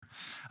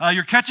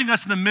You're catching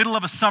us in the middle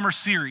of a summer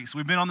series.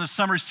 We've been on this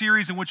summer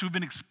series in which we've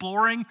been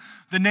exploring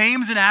the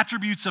names and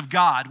attributes of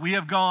God. We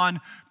have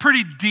gone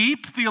pretty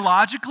deep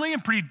theologically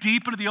and pretty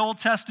deep into the Old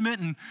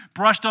Testament and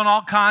brushed on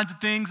all kinds of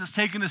things. It's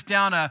taken us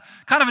down a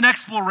kind of an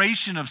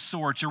exploration of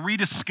sorts. A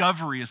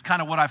rediscovery is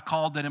kind of what I've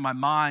called it in my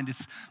mind.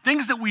 It's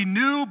things that we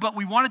knew, but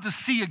we wanted to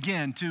see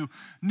again,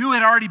 knew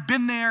had already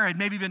been there, had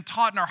maybe been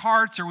taught in our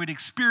hearts or we'd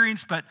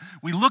experienced, but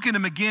we look at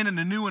them again in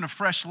a new and a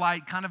fresh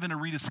light, kind of in a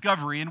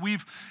rediscovery. And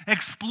we've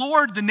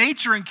explored the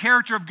nature and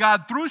character of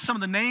God through some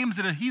of the names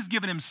that he's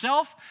given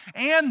himself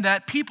and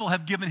that people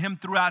have given him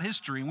throughout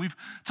history. And we've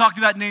talked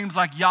about names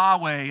like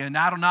Yahweh and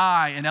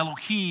Adonai and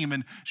Elohim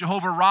and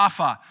Jehovah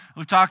Rapha.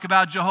 We've talked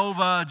about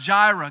Jehovah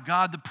Jireh,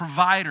 God the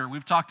provider.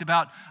 We've talked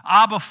about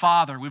Abba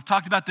Father. We've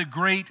talked about the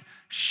great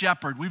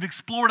shepherd. We've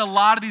explored a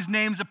lot of these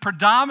names that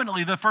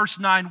predominantly the first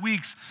 9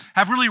 weeks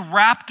have really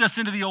wrapped us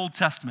into the Old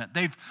Testament.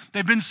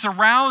 They've been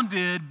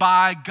surrounded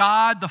by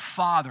God the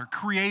Father,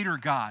 Creator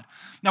God.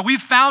 Now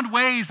we've found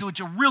ways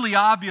which are really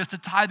obvious to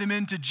tie them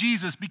into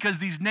Jesus because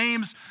these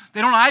names,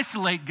 they don't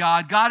isolate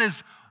God. God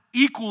is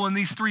equal in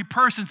these three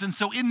persons. And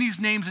so in these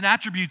names and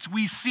attributes,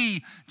 we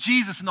see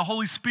Jesus and the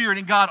Holy Spirit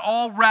and God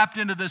all wrapped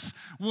into this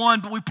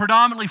one, but we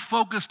predominantly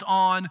focused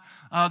on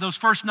those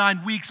first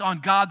 9 weeks on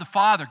God the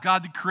Father,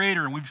 God the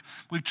Creator. And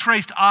we've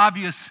traced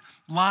obvious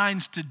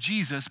lines to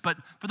Jesus, but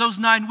for those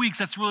 9 weeks,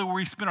 that's really where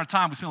we spend our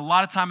time. We spend a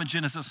lot of time in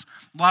Genesis,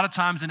 a lot of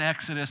times in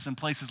Exodus and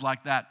places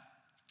like that.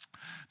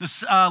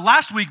 This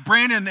last week,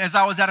 Brandon, as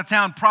I was out of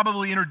town,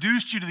 probably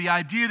introduced you to the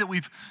idea that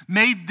we've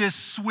made this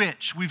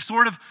switch. We've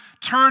sort of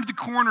turned the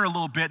corner a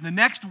little bit. In the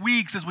next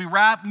weeks, as we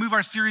move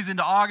our series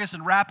into August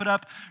and wrap it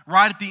up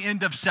right at the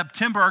end of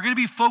September, are going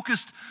to be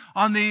focused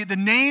on the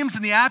names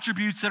and the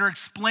attributes that are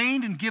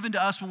explained and given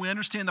to us when we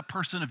understand the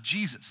person of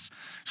Jesus.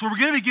 So we're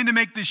going to begin to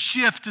make this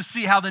shift to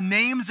see how the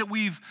names that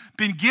we've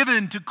been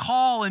given to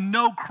call and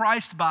know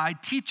Christ by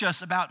teach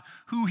us about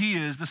who he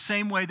is, the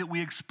same way that we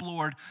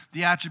explored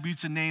the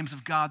attributes and names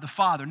of God the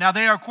Father. Now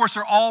they are, of course,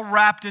 are all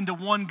wrapped into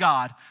one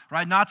God,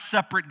 right? Not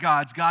separate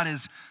gods. God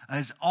is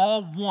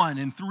all one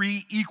in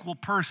three equal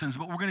persons,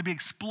 but we're going to be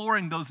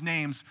exploring those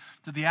names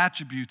to the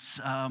attributes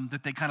that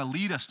they kind of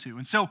lead us to.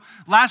 And so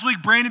last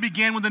week, Brandon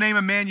began with the name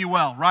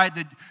Emmanuel, right?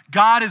 That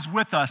God is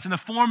with us in the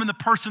form and the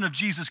person of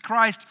Jesus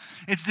Christ.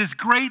 It's this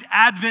great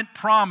Advent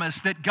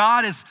promise that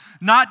God has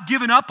not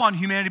given up on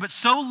humanity, but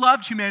so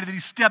loved humanity that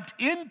he stepped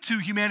into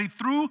humanity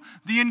through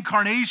the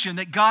incarnation,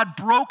 that God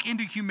broke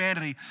into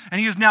humanity, and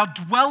he is now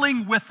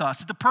dwelling with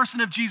us. At the person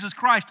of Jesus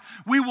Christ,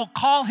 we will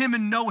call him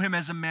and know him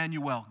as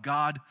Emmanuel,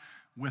 God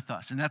with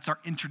us. And that's our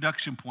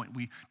introduction point.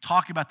 We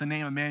talk about the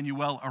name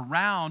Emmanuel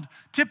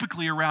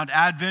typically around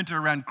Advent or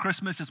around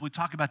Christmas as we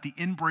talk about the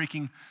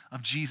inbreaking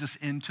of Jesus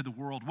into the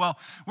world. Well,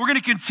 we're going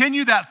to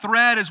continue that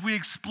thread as we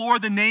explore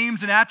the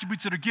names and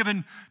attributes that are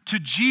given to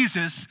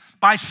Jesus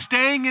by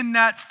staying in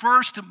that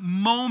first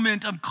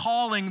moment of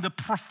calling the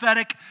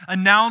prophetic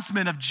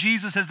announcement of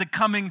Jesus as the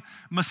coming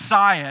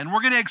Messiah. And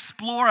we're going to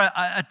explore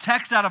a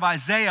text out of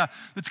Isaiah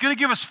that's going to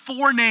give us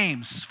 4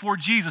 names for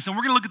Jesus. And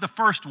we're going to look at the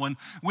first one.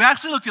 We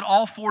actually looked at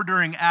all 4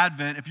 during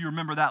Advent, if you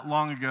remember that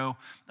long ago,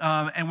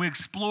 and we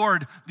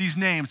explored these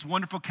names: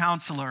 Wonderful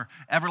Counselor,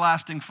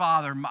 Everlasting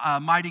Father,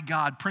 Mighty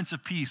God, Prince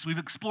of Peace. We've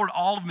explored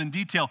all of them in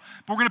detail,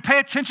 but we're going to pay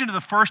attention to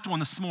the first one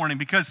this morning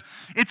because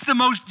it's the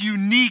most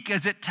unique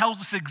as it tells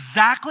us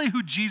exactly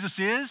who Jesus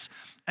is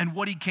and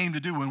what he came to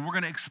do. And we're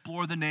going to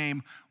explore the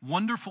name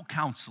Wonderful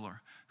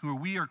Counselor, who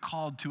we are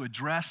called to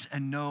address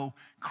and know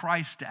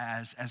Christ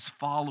as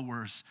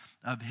followers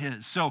of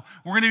his. So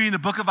we're going to be in the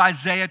book of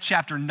Isaiah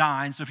chapter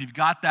 9. So if you've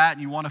got that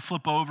and you want to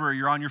flip over or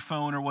you're on your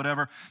phone or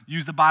whatever,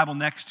 use the Bible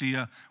next to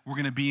you. We're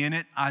going to be in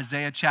it,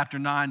 Isaiah chapter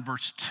 9,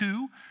 verse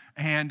 2.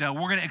 And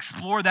we're going to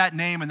explore that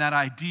name and that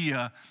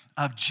idea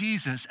of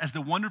Jesus as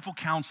the wonderful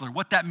counselor,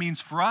 what that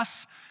means for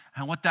us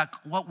and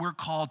what we're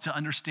called to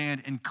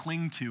understand and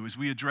cling to as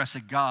we address a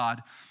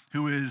God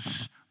who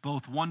is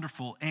both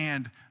wonderful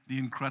and the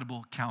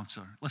incredible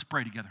counselor. Let's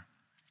pray together.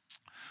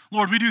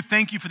 Lord, we do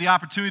thank you for the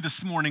opportunity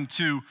this morning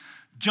to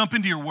jump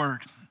into your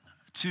word,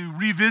 to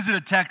revisit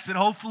a text that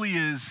hopefully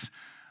is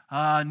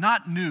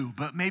not new,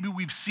 but maybe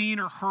we've seen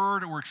or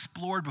heard or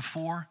explored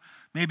before,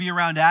 maybe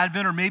around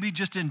Advent or maybe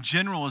just in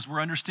general as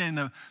we're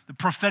understanding the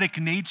prophetic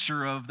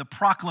nature of the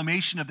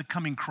proclamation of the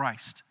coming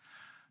Christ,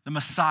 the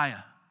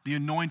Messiah, the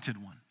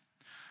anointed one.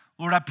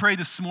 Lord, I pray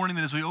this morning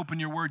that as we open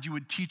your word, you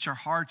would teach our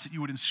hearts, that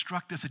you would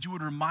instruct us, that you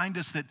would remind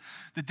us that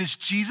this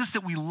Jesus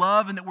that we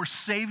love and that we're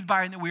saved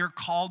by and that we are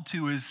called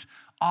to is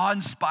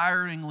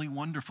awe-inspiringly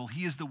wonderful.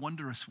 He is the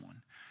wondrous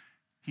one.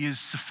 He is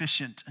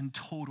sufficient and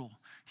total.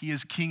 He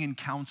is King and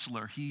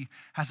Counselor. He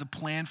has a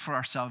plan for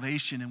our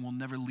salvation and will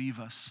never leave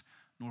us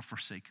nor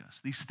forsake us.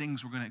 These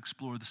things we're going to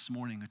explore this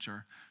morning, which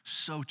are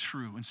so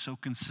true and so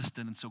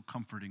consistent and so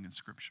comforting in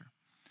Scripture.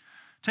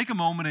 Take a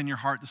moment in your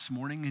heart this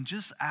morning and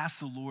just ask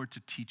the Lord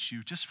to teach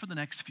you just for the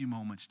next few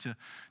moments to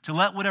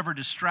let whatever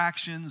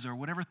distractions or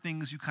whatever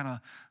things you kind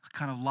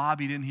of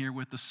lobbied in here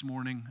with this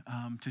morning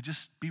to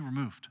just be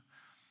removed,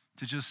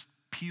 to just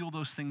peel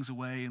those things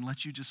away and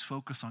let you just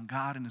focus on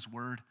God and his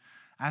word.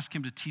 Ask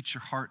him to teach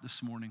your heart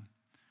this morning,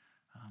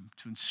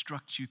 to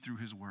instruct you through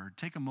his word.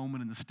 Take a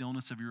moment in the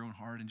stillness of your own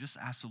heart and just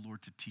ask the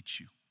Lord to teach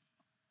you.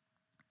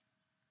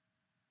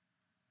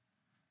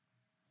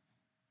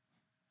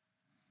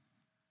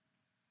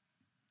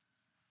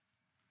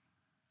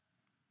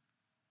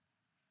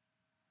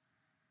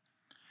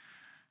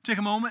 Take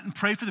a moment and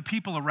pray for the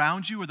people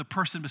around you or the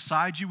person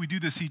beside you. We do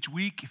this each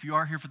week. If you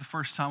are here for the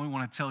first time, we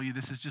want to tell you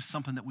this is just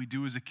something that we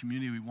do as a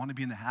community. We want to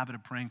be in the habit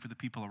of praying for the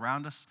people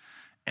around us.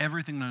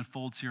 Everything that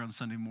unfolds here on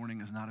Sunday morning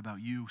is not about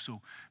you.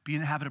 So be in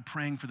the habit of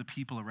praying for the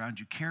people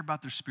around you. Care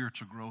about their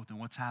spiritual growth and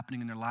what's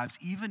happening in their lives,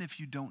 even if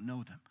you don't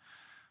know them.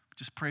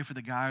 Just pray for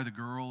the guy or the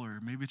girl, or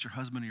maybe it's your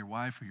husband or your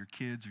wife or your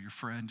kids or your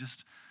friend.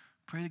 Just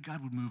pray that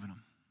God would move in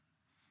them.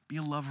 Be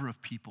a lover of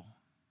people.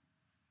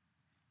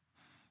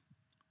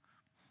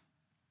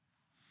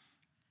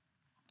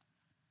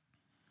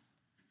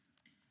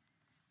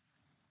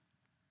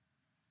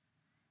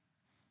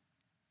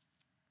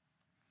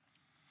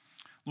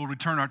 Lord, we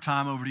turn our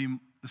time over to you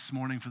this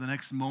morning. For the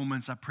next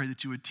moments, I pray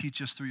that you would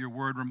teach us through your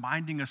word,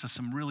 reminding us of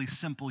some really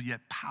simple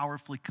yet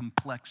powerfully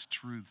complex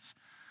truths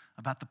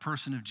about the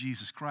person of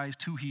Jesus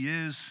Christ, who he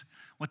is,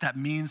 what that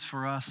means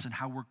for us, and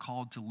how we're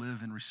called to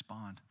live and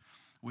respond.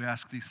 We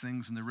ask these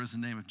things in the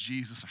risen name of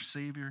Jesus, our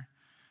Savior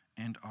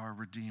and our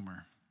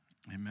Redeemer.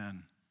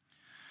 Amen.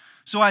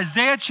 So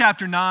Isaiah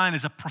chapter 9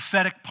 is a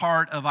prophetic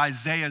part of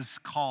Isaiah's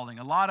calling.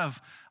 A lot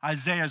of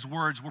Isaiah's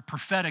words were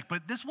prophetic,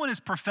 but this one is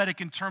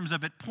prophetic in terms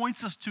of it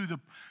points us to the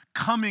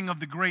coming of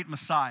the great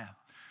Messiah.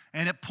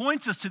 And it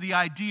points us to the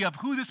idea of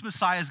who this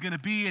Messiah is going to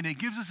be, and it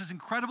gives us this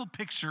incredible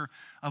picture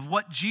of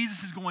what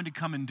Jesus is going to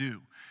come and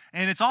do.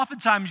 And it's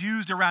oftentimes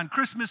used around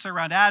Christmas,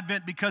 around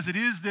Advent, because it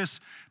is this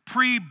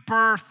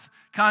pre-birth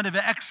kind of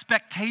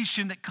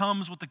expectation that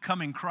comes with the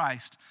coming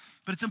Christ.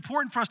 But it's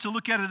important for us to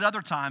look at it at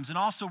other times and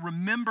also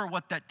remember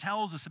what that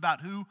tells us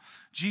about who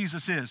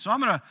Jesus is. So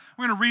we're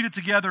gonna read it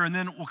together, and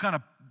then we'll kind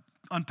of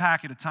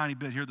unpack it a tiny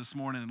bit here this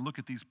morning and look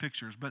at these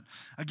pictures. But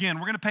again,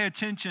 we're going to pay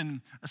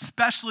attention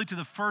especially to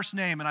the first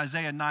name in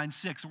Isaiah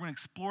 9:6. We're going to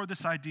explore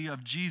this idea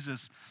of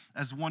Jesus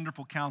as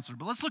wonderful counselor.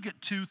 But let's look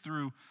at 2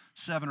 through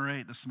 7 or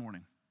 8 this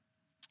morning.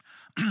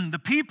 The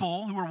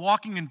people who are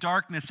walking in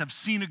darkness have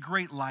seen a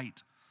great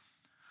light.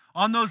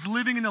 On those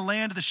living in the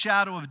land of the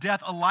shadow of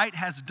death, a light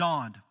has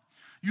dawned.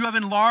 You have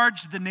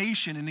enlarged the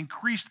nation and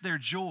increased their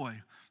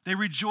joy. They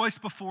rejoice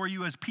before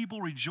you as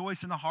people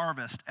rejoice in the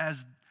harvest,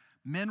 as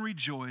men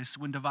rejoice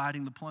when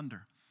dividing the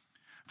plunder.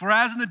 For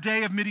as in the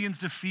day of Midian's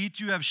defeat,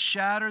 you have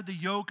shattered the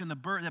yoke and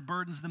that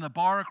burdens them, the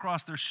bar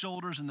across their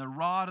shoulders and the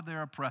rod of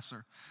their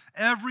oppressor.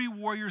 Every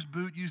warrior's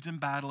boot used in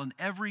battle and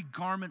every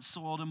garment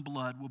soiled in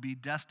blood will be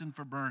destined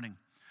for burning,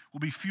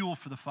 will be fuel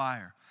for the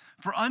fire.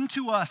 For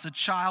unto us a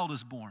child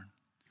is born.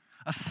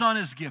 A son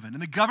is given,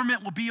 and the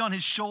government will be on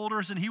his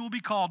shoulders, and he will be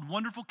called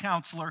Wonderful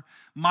Counselor,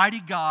 Mighty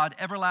God,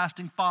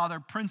 Everlasting Father,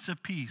 Prince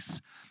of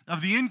Peace.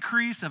 Of the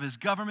increase of his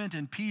government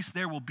and peace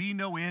there will be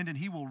no end, and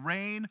he will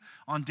reign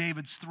on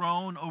David's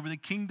throne over the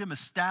kingdom,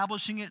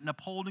 establishing it and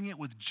upholding it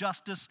with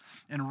justice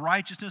and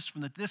righteousness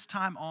from this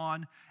time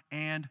on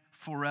and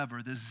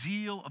forever. The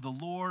zeal of the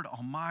Lord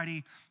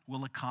Almighty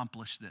will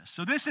accomplish this.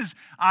 So this is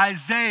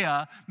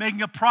Isaiah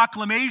making a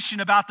proclamation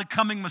about the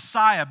coming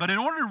Messiah. But in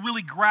order to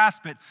really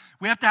grasp it,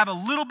 we have to have a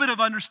little bit of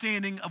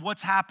understanding of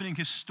what's happening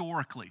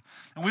historically.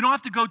 And we don't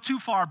have to go too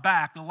far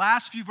back. The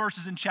last few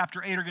verses in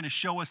chapter 8 are going to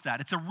show us that.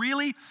 It's a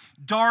really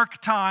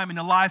dark time in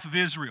the life of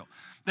Israel.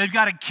 They've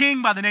got a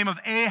king by the name of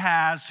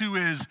Ahaz who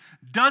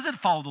doesn't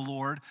follow the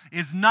Lord,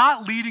 is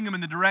not leading them in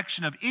the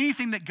direction of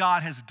anything that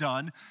God has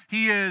done.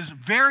 He is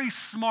very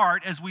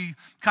smart, as we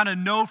kind of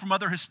know from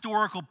other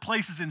historical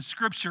places in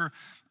Scripture,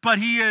 but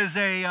he is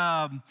a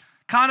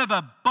kind of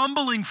a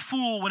bumbling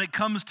fool when it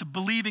comes to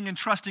believing and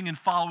trusting and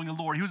following the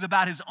Lord. He was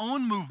about his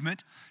own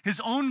movement,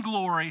 his own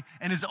glory,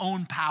 and his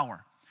own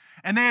power.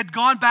 And they had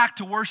gone back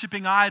to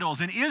worshiping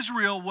idols. And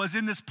Israel was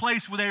in this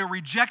place where they were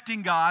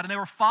rejecting God and they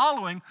were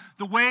following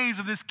the ways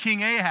of this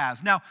king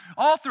Ahaz. Now,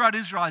 all throughout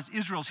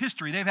Israel's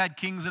history, they've had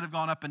kings that have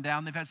gone up and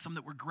down. They've had some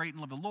that were great and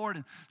loved the Lord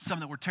and some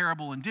that were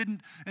terrible and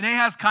didn't. And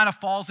Ahaz kind of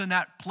falls in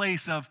that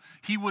place of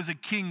he was a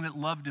king that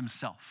loved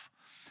himself.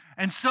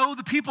 And so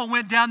the people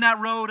went down that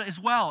road as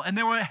well. And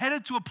they were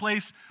headed to a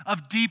place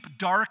of deep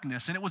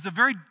darkness. And it was a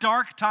very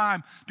dark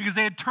time because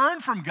they had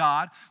turned from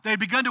God. They had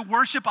begun to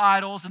worship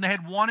idols. And they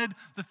had wanted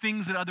the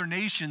things that other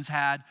nations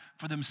had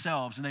for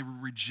themselves. And they were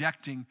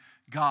rejecting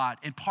God.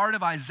 And part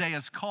of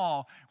Isaiah's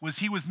call was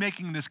he was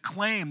making this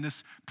claim,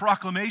 this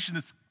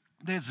proclamation,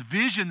 this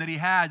vision that he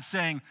had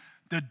saying,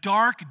 the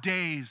dark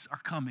days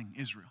are coming,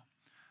 Israel.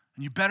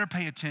 And you better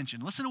pay attention.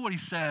 Listen to what he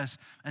says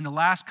in the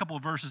last couple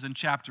of verses in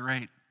chapter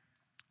 8.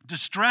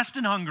 Distressed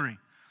and hungry,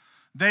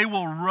 they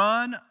will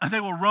roam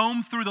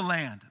through the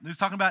land. He's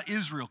talking about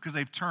Israel because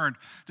they've turned.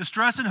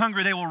 Distressed and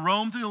hungry, they will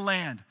roam through the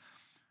land.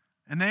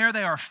 And there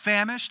they are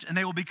famished, and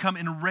they will become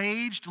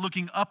enraged,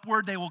 looking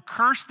upward. They will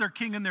curse their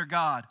king and their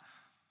God.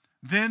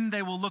 Then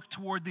they will look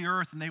toward the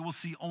earth, and they will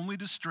see only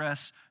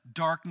distress,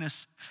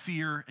 darkness,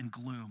 fear, and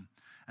gloom.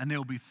 and they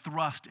will be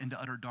thrust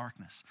into utter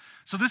darkness.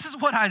 So this is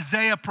what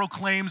Isaiah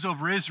proclaims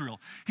over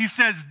Israel. He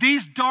says,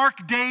 these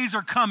dark days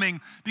are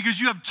coming because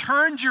you have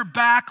turned your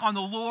back on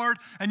the Lord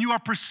and you are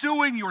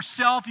pursuing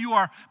yourself. You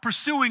are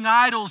pursuing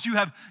idols. You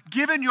have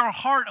given your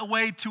heart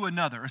away to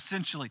another,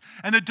 essentially.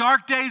 And the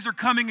dark days are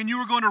coming and you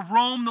are going to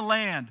roam the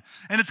land.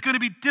 And it's going to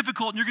be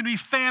difficult and you're going to be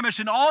famished.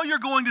 And all you're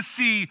going to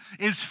see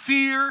is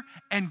fear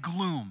and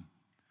gloom.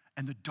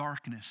 And the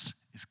darkness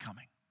is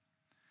coming.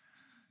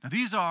 Now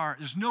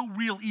there's no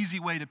real easy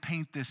way to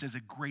paint this as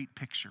a great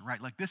picture,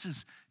 right? Like this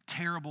is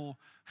terrible,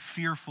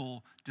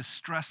 fearful,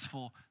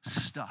 distressful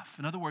stuff.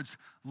 In other words,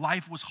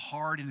 life was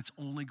hard and it's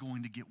only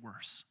going to get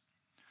worse.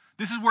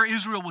 This is where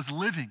Israel was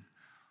living.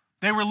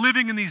 They were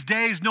living in these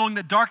days knowing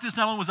that darkness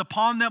not only was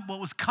upon them, but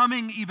was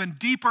coming even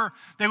deeper.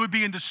 They would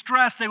be in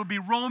distress, they would be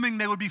roaming,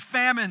 they would be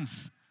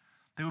famines.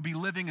 They would be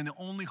living and the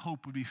only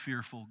hope would be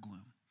fearful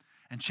gloom.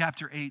 And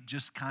chapter 8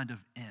 just kind of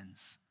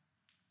ends.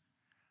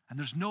 And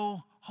there's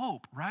no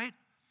hope, right?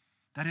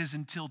 That is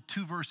until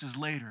 2 verses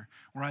later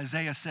where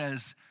Isaiah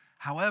says,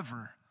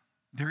 however,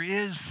 there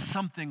is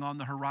something on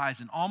the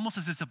horizon, almost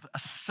as if a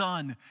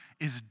sun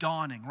is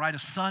dawning, right? A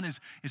sun is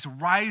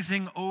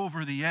rising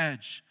over the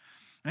edge.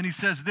 And he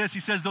says this, he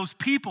says, those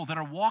people that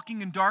are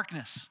walking in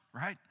darkness,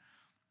 right?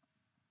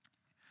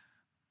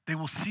 They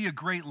will see a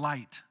great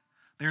light.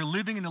 They are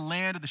living in the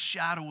land of the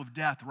shadow of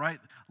death, right?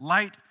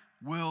 Light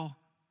will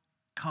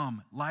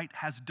come. Light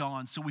has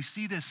dawned. So we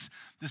see this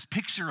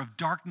picture of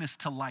darkness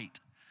to light.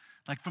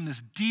 Like from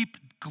this deep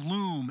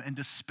gloom and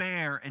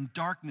despair and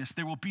darkness,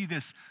 there will be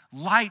this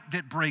light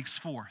that breaks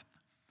forth.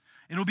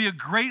 It'll be a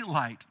great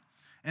light.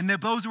 And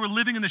that those who are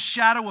living in the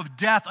shadow of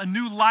death, a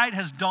new light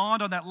has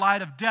dawned on that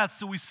light of death.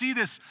 So we see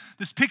this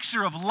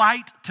picture of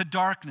light to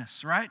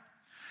darkness, right?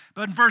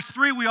 But in verse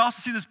 3, we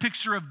also see this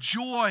picture of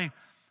joy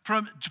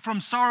from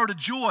sorrow to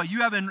joy.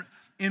 You have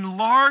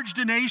enlarged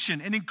a nation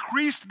and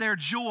increased their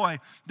joy.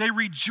 They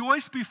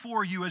rejoice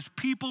before you as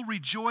people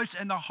rejoice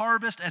in the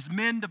harvest, as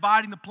men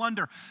dividing the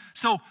plunder.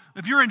 So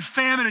if you're in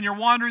famine and you're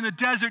wandering the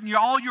desert and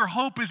all your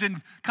hope is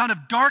in kind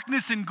of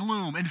darkness and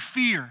gloom and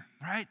fear,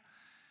 right?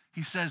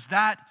 He says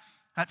that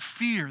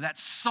fear, that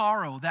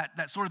sorrow,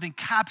 that sort of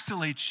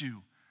encapsulates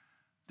you.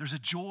 There's a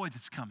joy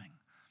that's coming.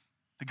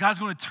 That God's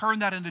going to turn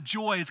that into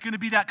joy. It's going to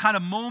be that kind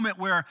of moment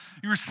where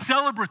you're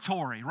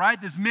celebratory,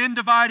 right? This men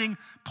dividing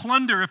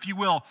plunder, if you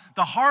will,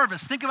 the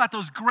harvest. Think about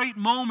those great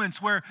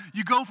moments where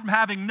you go from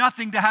having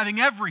nothing to having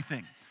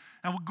everything.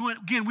 Now,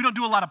 again, we don't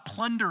do a lot of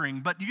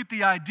plundering, but you get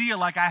the idea,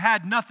 like I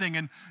had nothing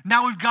and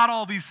now we've got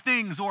all these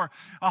things. Or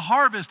a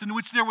harvest in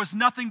which there was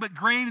nothing but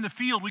grain in the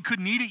field. We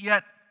couldn't eat it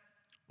yet.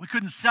 We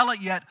couldn't sell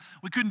it yet.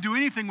 We couldn't do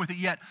anything with it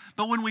yet.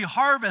 But when we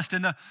harvest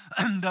and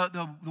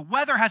the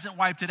weather hasn't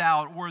wiped it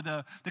out or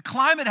the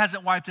climate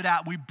hasn't wiped it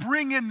out, we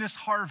bring in this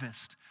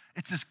harvest.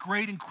 It's this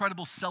great,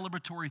 incredible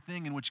celebratory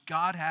thing in which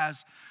God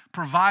has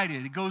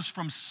provided. It goes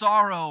from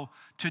sorrow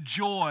to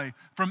joy,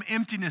 from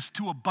emptiness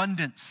to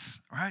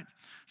abundance, right?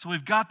 So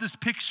we've got this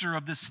picture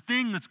of this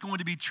thing that's going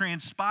to be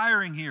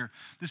transpiring here,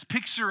 this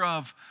picture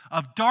of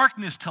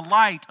darkness to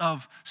light,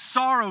 of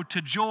sorrow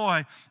to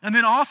joy, and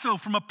then also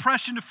from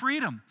oppression to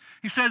freedom.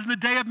 He says in the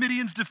day of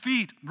Midian's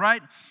defeat,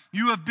 right,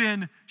 you have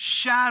been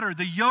shattered.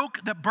 The yoke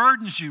that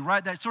burdens you,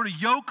 right, that sort of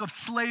yoke of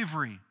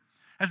slavery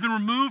has been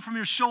removed from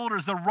your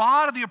shoulders. The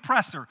rod of the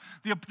oppressor,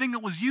 the thing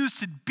that was used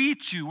to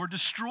beat you or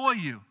destroy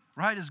you,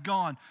 right, is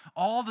gone.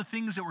 All the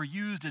things that were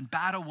used in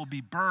battle will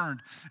be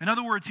burned. In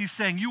other words, he's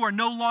saying you are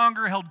no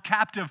longer held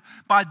captive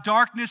by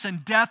darkness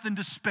and death and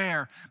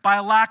despair, by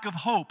a lack of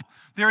hope.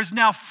 There is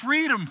now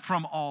freedom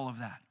from all of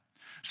that.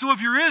 So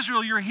if you're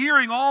Israel, you're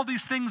hearing all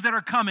these things that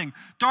are coming,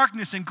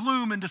 darkness and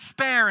gloom and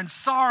despair and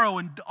sorrow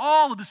and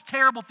all of these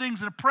terrible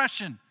things and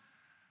oppression.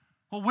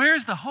 Well,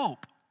 where's the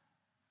hope?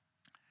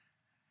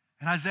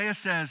 And Isaiah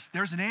says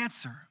there's an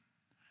answer.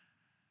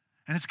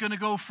 And it's going to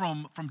go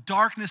from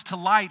darkness to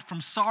light,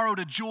 from sorrow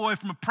to joy,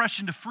 from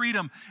oppression to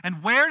freedom.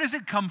 And where does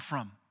it come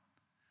from?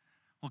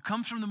 Well, it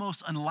comes from the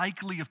most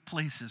unlikely of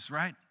places,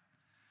 right?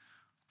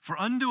 For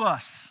unto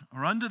us,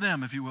 or unto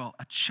them, if you will,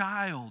 a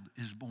child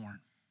is born.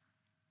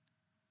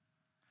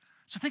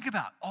 So think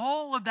about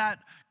all of that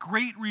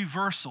great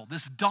reversal,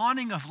 this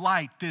dawning of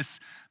light, this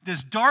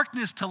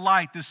darkness to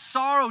light, this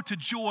sorrow to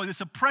joy,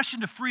 this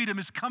oppression to freedom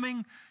is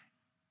coming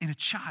in a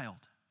child.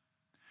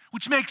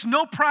 Which makes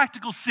no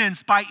practical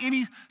sense by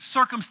any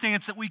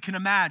circumstance that we can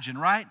imagine,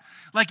 right?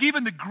 Like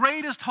even the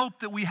greatest hope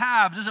that we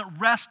have doesn't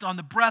rest on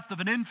the breath of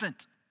an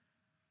infant.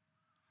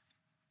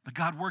 But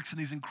God works in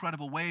these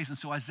incredible ways. And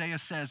so Isaiah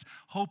says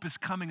hope is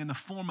coming in the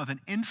form of an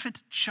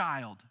infant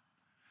child,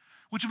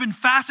 which have been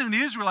fascinating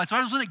the Israelites. So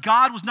I was thinking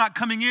God was not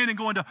coming in and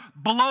going to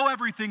blow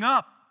everything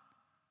up.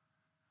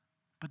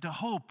 But the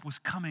hope was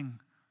coming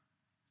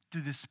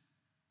through this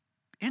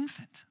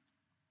infant.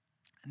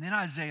 And then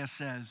Isaiah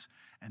says,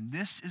 and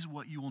this is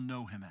what you will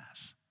know him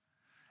as.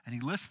 And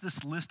he lists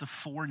this list of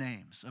 4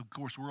 names. Of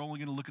course, we're only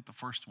going to look at the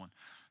first one.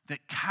 That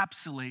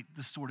encapsulate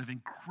this sort of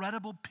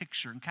incredible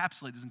picture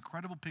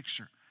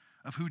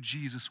of who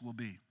Jesus will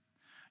be.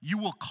 You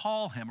will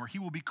call him, or he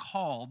will be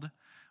called,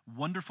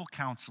 Wonderful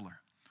Counselor,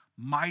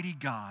 mighty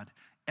God,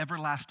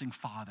 everlasting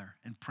Father,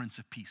 and Prince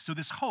of Peace. So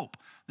this hope,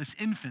 this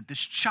infant, this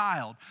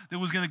child that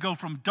was going to go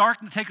from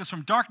take us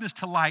from darkness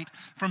to light,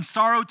 from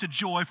sorrow to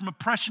joy, from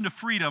oppression to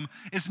freedom,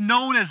 is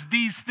known as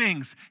these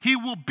things. He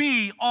will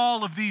be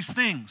all of these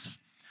things.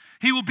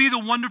 He will be the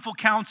wonderful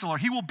counselor.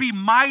 He will be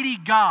mighty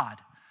God.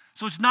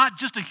 So it's not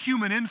just a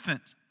human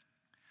infant.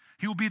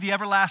 He will be the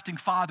everlasting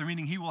Father,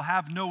 meaning he will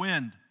have no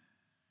end.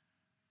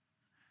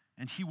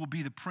 And he will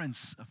be the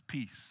Prince of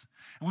Peace.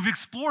 And we've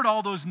explored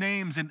all those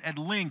names at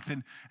length.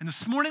 And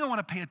this morning I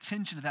want to pay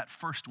attention to that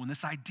first one,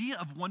 this idea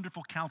of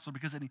wonderful counselor,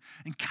 because it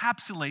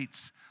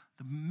encapsulates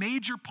the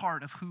major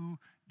part of who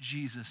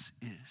Jesus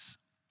is.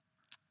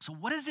 So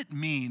what does it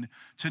mean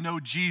to know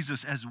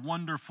Jesus as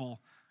wonderful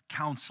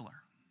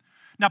counselor?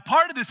 Now,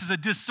 part of this is a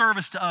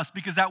disservice to us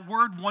because that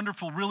word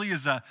wonderful really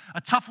is a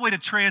tough way to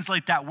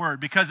translate that word,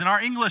 because in our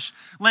English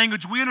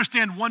language, we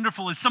understand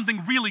wonderful as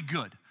something really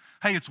good.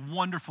 Hey, it's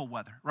wonderful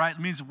weather, right?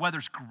 It means the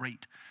weather's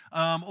great.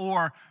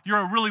 Or you're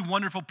a really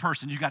wonderful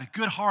person. You got a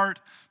good heart.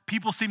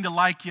 People seem to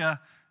like you.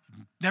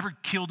 You've never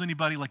killed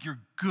anybody. Like, you're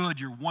good,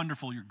 you're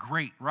wonderful, you're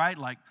great, right?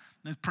 Like,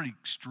 it's pretty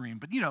extreme.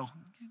 But, you're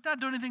not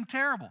doing anything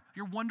terrible.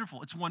 You're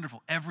wonderful. It's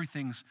wonderful.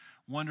 Everything's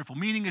wonderful.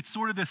 Meaning it's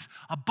sort of this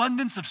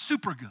abundance of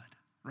super good,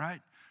 right?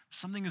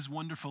 Something is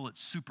wonderful,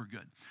 it's super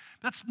good.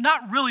 That's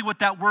not really what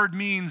that word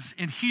means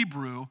in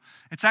Hebrew.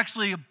 It's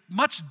actually a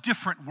much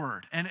different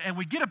word. And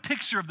we get a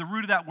picture of the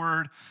root of that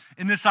word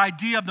in this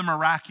idea of the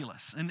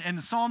miraculous.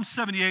 And Psalm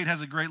 78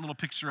 has a great little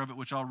picture of it,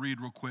 which I'll read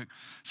real quick.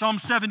 Psalm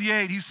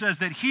 78, he says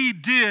that he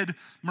did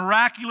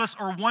miraculous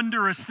or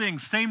wondrous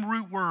things. Same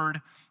root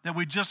word that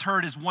we just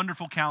heard is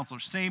wonderful counselor.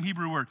 Same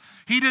Hebrew word.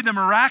 He did the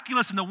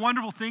miraculous and the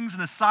wonderful things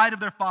in the sight of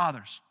their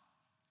fathers,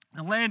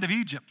 the land of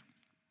Egypt.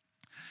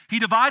 He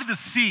divided the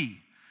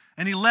sea,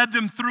 and he led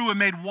them through and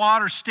made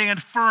water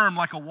stand firm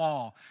like a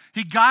wall.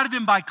 He guided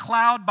them by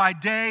cloud by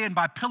day and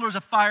by pillars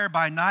of fire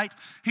by night.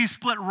 He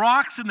split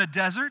rocks in the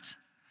desert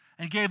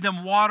and gave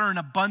them water in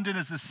abundance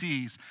as the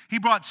seas. He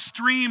brought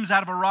streams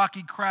out of a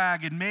rocky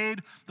crag and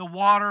made the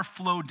water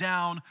flow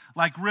down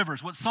like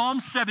rivers. What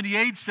Psalm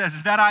 78 says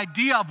is that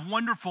idea of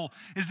wonderful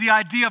is the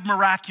idea of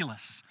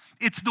miraculous.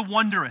 It's the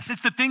wondrous.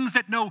 It's the things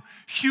that no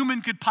human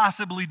could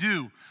possibly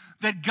do.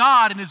 That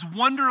God, in his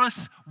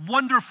wondrous,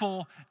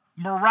 wonderful,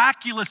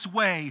 miraculous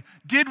way,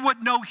 did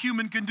what no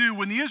human can do.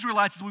 When the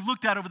Israelites, as we've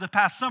looked at over the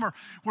past summer,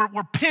 were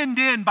pinned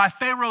in by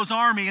Pharaoh's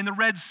army in the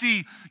Red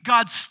Sea,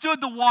 God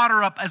stood the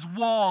water up as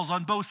walls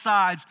on both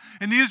sides,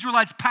 and the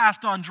Israelites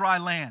passed on dry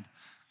land.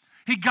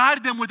 He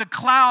guided them with a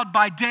cloud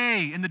by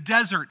day in the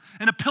desert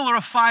and a pillar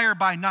of fire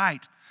by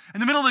night. In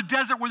the middle of the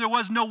desert where there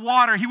was no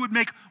water, he would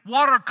make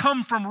water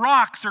come from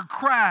rocks or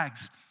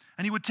crags.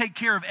 And he would take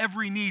care of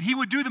every need. He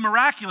would do the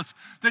miraculous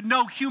that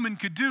no human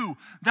could do.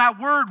 That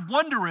word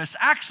wondrous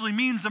actually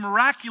means the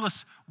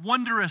miraculous,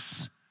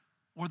 wondrous,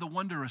 or the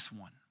wondrous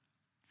one.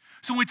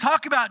 So when we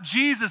talk about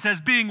Jesus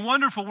as being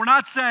wonderful, we're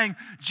not saying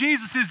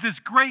Jesus is this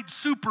great,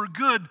 super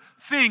good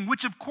thing,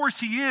 which of course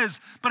he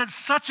is, but it's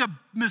such a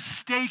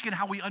mistake in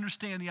how we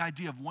understand the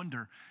idea of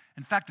wonder.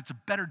 In fact, it's a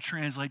better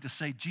translate to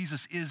say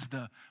Jesus is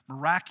the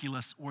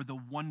miraculous or the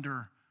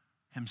wonder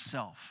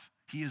himself.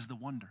 He is the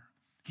wonder.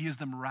 He is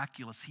the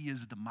miraculous. He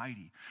is the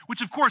mighty,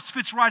 which of course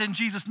fits right in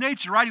Jesus'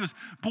 nature, right? He was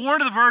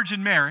born of the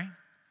Virgin Mary.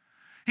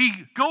 He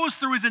goes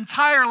through his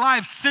entire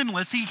life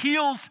sinless. He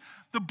heals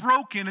the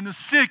broken and the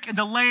sick and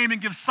the lame and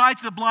gives sight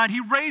to the blind.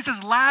 He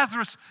raises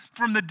Lazarus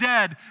from the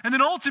dead. And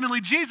then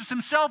ultimately, Jesus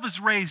himself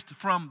is raised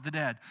from the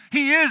dead.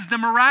 He is the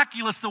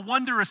miraculous, the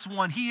wondrous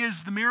one. He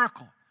is the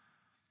miracle.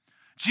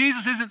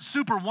 Jesus isn't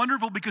super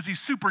wonderful because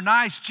he's super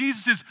nice.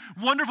 Jesus is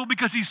wonderful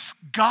because he's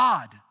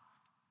God.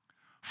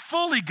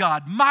 Fully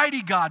God,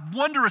 mighty God,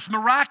 wondrous,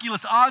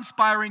 miraculous,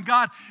 awe-inspiring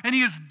God. And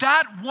he is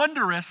that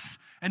wondrous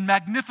and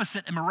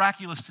magnificent and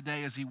miraculous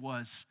today as he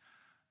was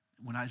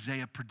when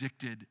Isaiah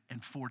predicted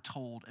and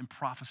foretold and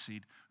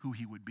prophesied who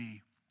he would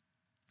be.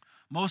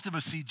 Most of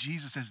us see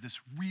Jesus as this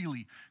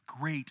really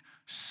great,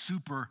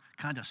 super,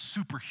 kind of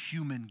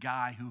superhuman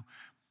guy who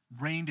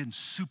reigned in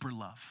super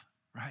love,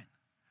 right?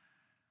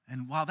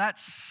 And while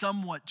that's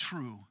somewhat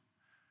true,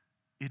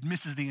 it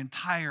misses the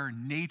entire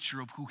nature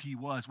of who he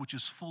was, which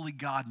is fully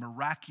God,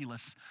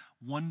 miraculous,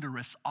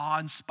 wondrous,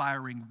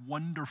 awe-inspiring,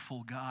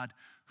 wonderful God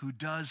who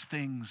does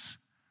things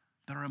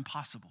that are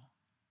impossible.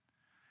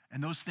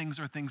 And those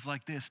things are things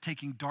like this: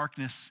 taking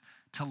darkness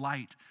to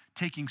light,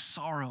 taking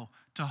sorrow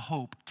to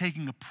hope,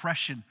 taking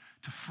oppression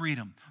to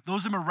freedom.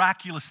 Those are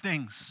miraculous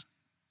things.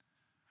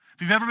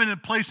 If you've ever been in a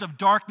place of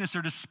darkness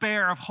or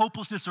despair, of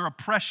hopelessness or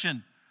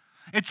oppression,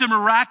 it's a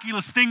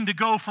miraculous thing to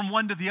go from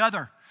one to the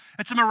other.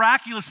 It's a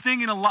miraculous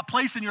thing in a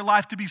place in your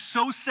life to be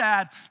so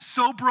sad,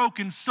 so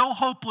broken, so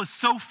hopeless,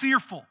 so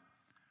fearful,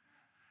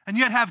 and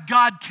yet have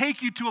God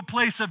take you to a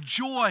place of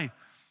joy,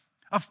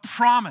 of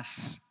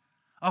promise,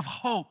 of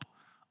hope,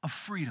 of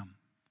freedom.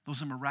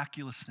 Those are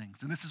miraculous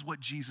things, and this is what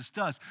Jesus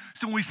does.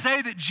 So when we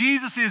say that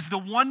Jesus is the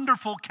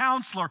wonderful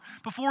counselor,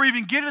 before we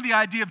even get to the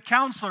idea of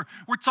counselor,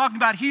 we're talking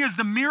about he is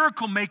the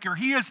miracle maker.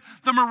 He is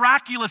the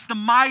miraculous, the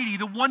mighty,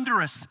 the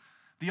wondrous,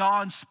 the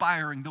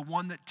awe-inspiring, the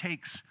one that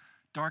takes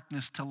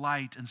darkness to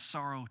light and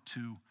sorrow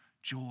to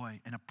joy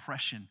and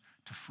oppression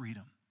to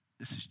freedom.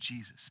 This is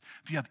Jesus.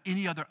 If you have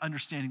any other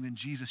understanding than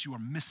Jesus, you are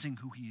missing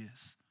who he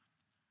is.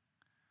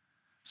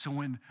 So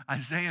when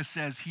Isaiah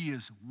says he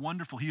is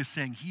wonderful, he is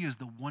saying he is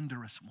the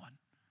wondrous one.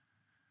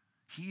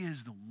 He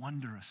is the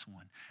wondrous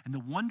one. And the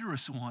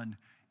wondrous one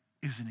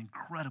is an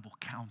incredible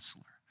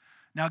counselor.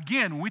 Now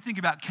again, when we think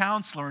about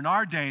counselor in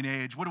our day and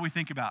age, what do we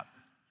think about?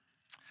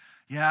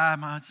 Yeah,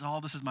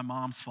 this is my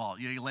mom's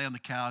fault. You lay on the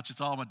couch, it's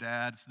all my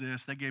dad, it's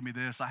this, they gave me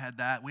this, I had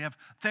that. We have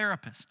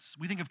therapists.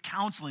 We think of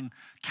counseling,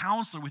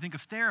 counselor, we think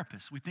of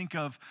therapists. We think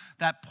of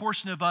that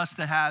portion of us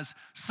that has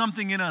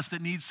something in us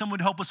that needs someone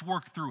to help us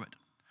work through it.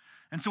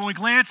 And so when we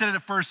glance at it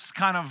at first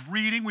kind of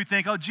reading, we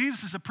think, oh,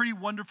 Jesus is a pretty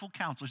wonderful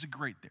counselor. He's a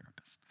great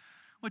therapist,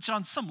 which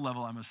on some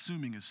level I'm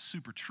assuming is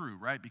super true,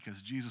 right?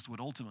 Because Jesus would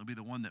ultimately be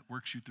the one that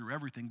works you through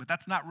everything. But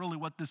that's not really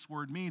what this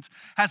word means.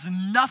 It has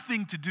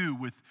nothing to do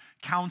with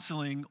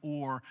counseling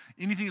or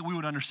anything that we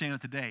would understand it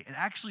today. It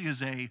actually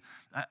is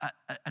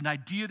an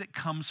idea that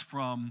comes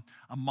from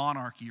a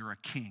monarchy or a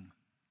king.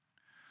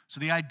 So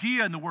the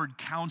idea in the word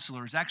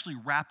counselor is actually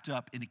wrapped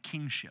up in a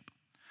kingship.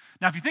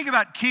 Now, if you think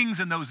about kings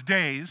in those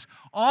days,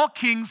 all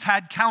kings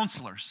had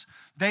counselors.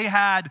 They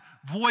had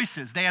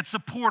voices, they had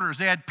supporters,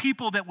 they had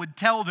people that would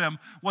tell them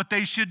what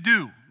they should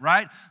do,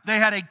 right? They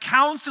had a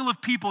council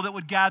of people that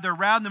would gather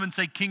around them and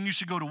say, King, you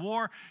should go to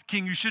war.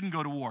 King, you shouldn't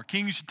go to war.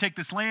 King, you should take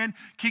this land.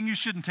 King, you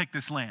shouldn't take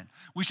this land.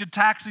 We should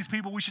tax these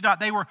people. We should not.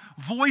 They were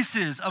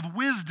voices of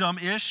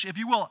wisdom-ish, if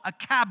you will, a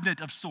cabinet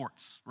of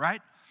sorts,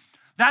 right?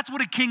 That's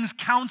what a king's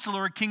council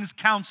or a king's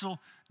council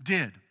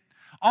did.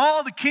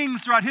 All the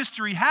kings throughout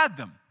history had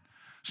them.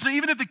 So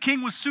even if the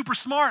king was super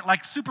smart,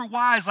 like super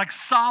wise, like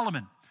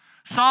Solomon,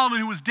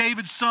 who was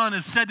David's son,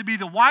 is said to be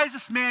the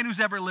wisest man who's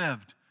ever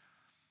lived.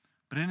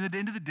 But at the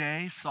end of the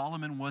day,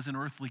 Solomon was an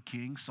earthly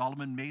king.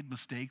 Solomon made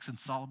mistakes, and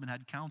Solomon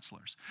had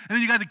counselors. And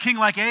then you got the king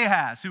like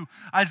Ahaz, who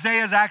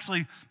Isaiah is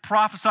actually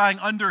prophesying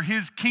under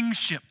his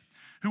kingship,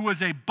 who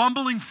was a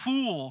bumbling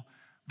fool,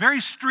 very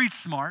street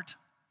smart,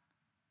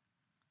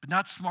 but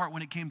not smart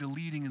when it came to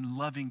leading and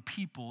loving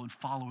people and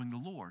following the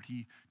Lord.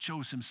 He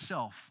chose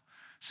himself.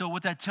 So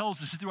what that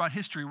tells us is throughout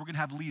history, we're going to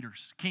have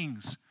leaders,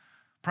 kings,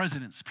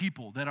 presidents,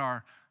 people that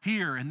are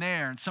here and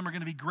there, and some are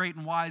going to be great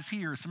and wise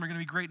here, some are going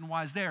to be great and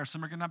wise there,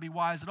 some are going to not be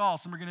wise at all,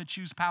 some are going to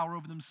choose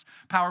power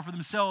for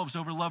themselves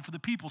over love for the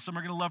people, some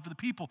are going to love for the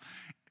people.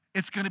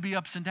 It's going to be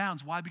ups and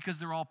downs. Why? Because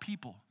they're all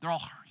people. They're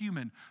all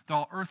human. They're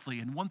all earthly.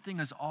 And one thing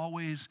is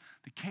always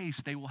the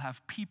case, they will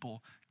have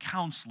people,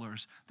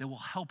 counselors, that will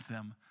help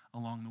them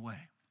along the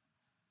way.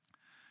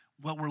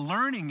 What we're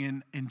learning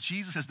in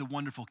Jesus as the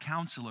wonderful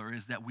counselor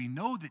is that we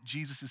know that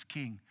Jesus is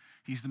king.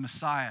 He's the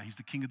Messiah. He's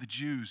the king of the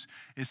Jews.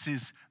 It's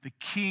the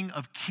king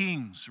of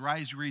kings,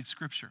 right, as you read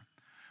scripture.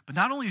 But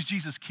not only is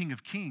Jesus king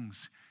of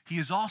kings, he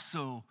is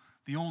also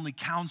the only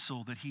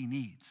counsel that he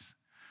needs.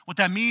 What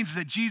that means is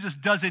that Jesus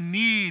doesn't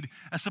need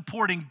a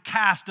supporting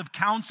cast of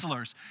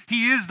counselors.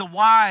 He is the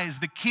wise,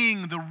 the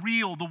king, the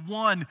real, the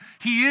one.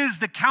 He is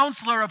the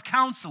counselor of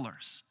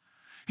counselors.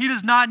 He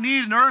does not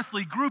need an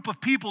earthly group of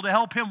people to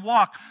help him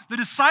walk. The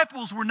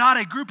disciples were not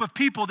a group of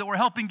people that were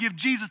helping give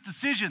Jesus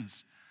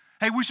decisions.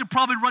 Hey, we should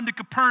probably run to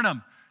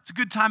Capernaum. It's a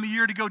good time of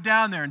year to go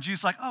down there. And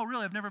Jesus is like, oh,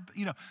 really? I've never,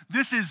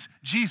 This is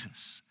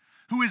Jesus,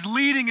 who is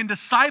leading and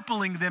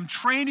discipling them,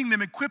 training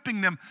them,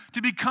 equipping them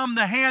to become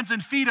the hands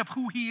and feet of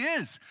who he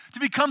is, to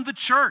become the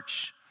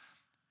church.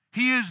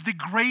 He is the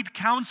great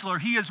counselor.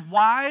 He is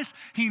wise,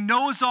 he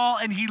knows all,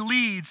 and he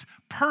leads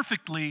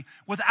perfectly,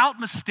 without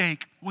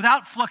mistake,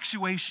 without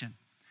fluctuation.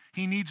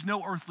 He needs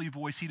no earthly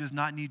voice. He does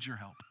not need your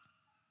help.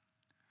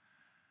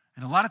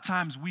 And a lot of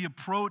times we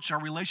approach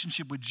our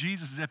relationship with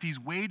Jesus as if he's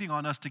waiting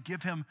on us to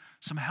give him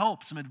some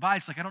help, some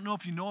advice. Like, I don't know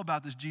if you know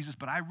about this, Jesus,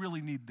 but I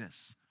really need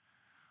this.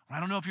 Or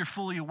I don't know if you're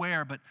fully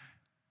aware, but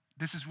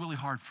this is really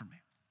hard for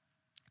me.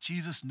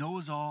 Jesus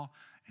knows all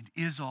and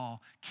is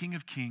all, King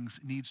of Kings,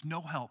 needs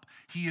no help.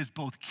 He is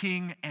both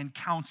king and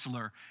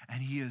counselor,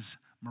 and he is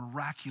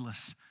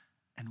miraculous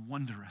and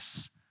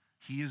wondrous.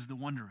 He is the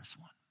wondrous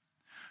one.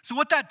 So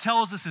what that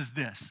tells us is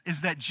this,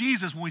 is that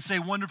Jesus, when we say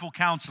wonderful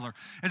counselor,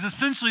 is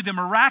essentially the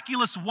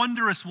miraculous,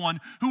 wondrous one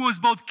who was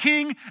both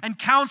king and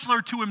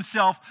counselor to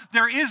himself.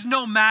 There is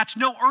no match,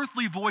 no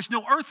earthly voice,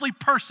 no earthly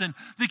person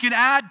that can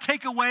add,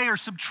 take away, or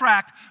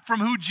subtract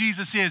from who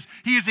Jesus is.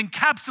 He is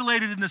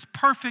encapsulated in this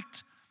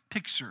perfect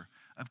picture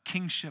of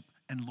kingship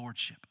and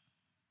lordship.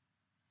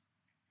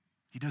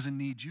 He doesn't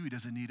need you, he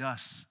doesn't need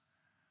us.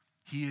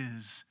 He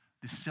is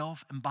the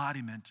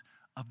self-embodiment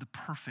of the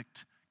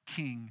perfect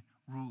king,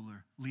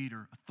 ruler,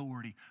 leader,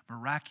 authority,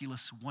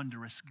 miraculous,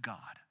 wondrous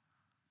God.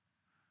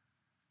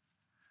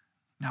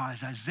 Now,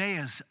 as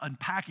Isaiah's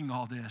unpacking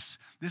all this,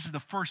 this is the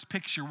first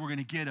picture we're going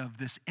to get of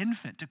this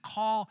infant. To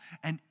call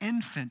an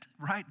infant,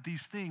 right,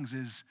 these things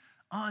is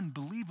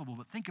unbelievable,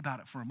 but think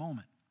about it for a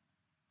moment.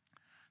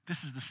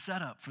 This is the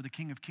setup for the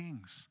King of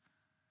Kings.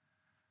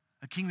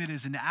 A king that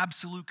is in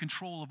absolute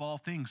control of all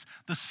things.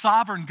 The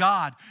sovereign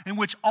God in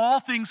which all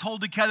things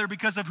hold together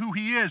because of who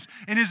he is.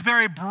 In his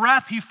very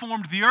breath, he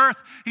formed the earth.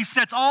 He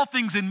sets all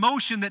things in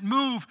motion that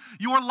move.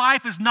 Your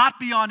life is not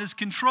beyond his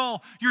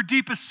control. Your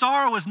deepest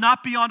sorrow is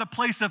not beyond a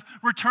place of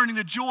returning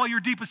to joy. Your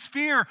deepest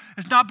fear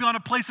is not beyond a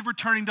place of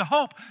returning to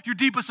hope. Your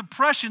deepest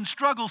oppression,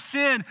 struggle,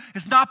 sin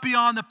is not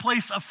beyond the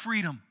place of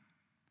freedom.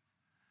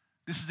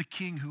 This is the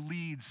king who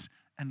leads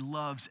and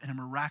loves in a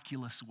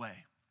miraculous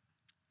way.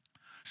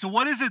 So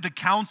what is it, the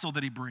counsel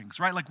that he brings,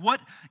 right? Like,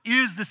 what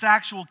is this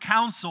actual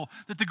counsel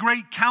that the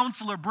great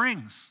counselor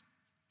brings?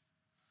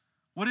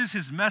 What is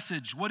his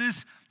message? What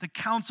is the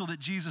counsel that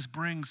Jesus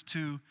brings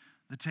to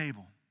the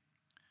table?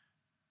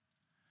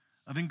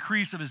 Of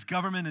increase of his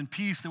government and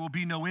peace, there will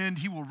be no end.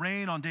 He will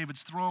reign on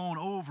David's throne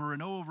over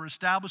and over,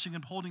 establishing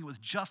and upholding it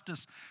with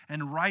justice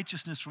and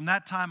righteousness from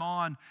that time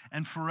on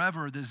and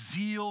forever. The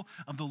zeal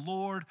of the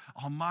Lord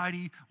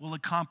Almighty will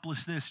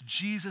accomplish this.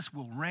 Jesus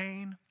will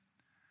reign.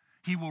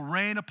 He will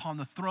reign upon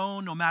the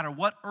throne no matter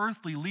what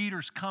earthly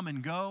leaders come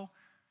and go.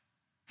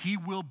 He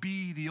will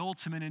be the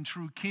ultimate and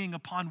true king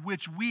upon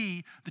which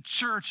we, the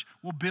church,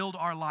 will build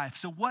our life.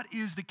 So what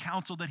is the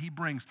counsel that he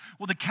brings?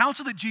 Well, the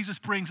counsel that Jesus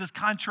brings is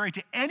contrary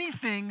to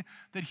anything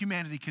that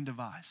humanity can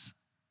devise.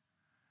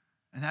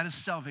 And that is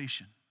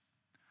salvation.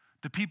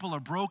 The people are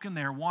broken.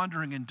 They are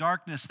wandering in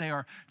darkness. They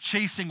are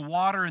chasing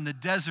water in the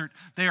desert.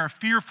 They are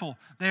fearful.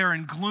 They are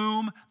in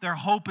gloom. Their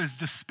hope is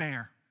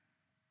despair.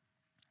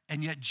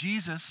 And yet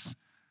Jesus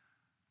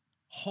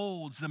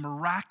holds the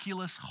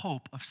miraculous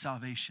hope of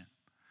salvation.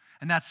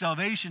 And that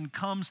salvation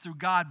comes through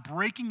God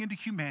breaking into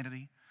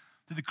humanity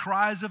through the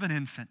cries of an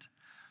infant,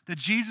 that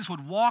Jesus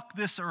would walk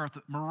this earth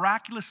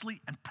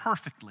miraculously and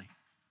perfectly,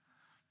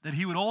 that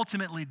he would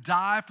ultimately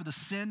die for the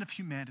sin of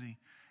humanity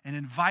and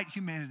invite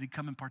humanity to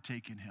come and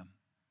partake in him.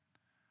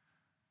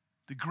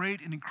 The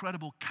great and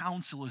incredible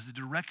counsel is the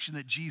direction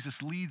that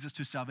Jesus leads us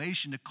to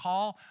salvation, to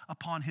call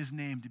upon his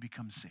name to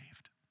become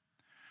saved,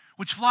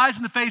 which flies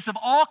in the face of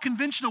all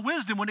conventional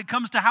wisdom when it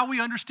comes to how we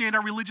understand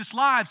our religious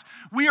lives.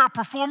 We are a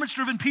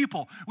performance-driven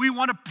people. We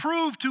want to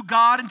prove to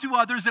God and to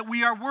others that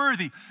we are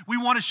worthy. We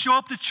want to show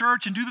up to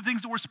church and do the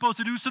things that we're supposed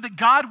to do so that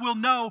God will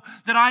know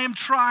that I am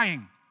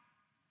trying.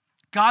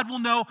 God will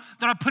know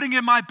that I'm putting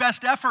in my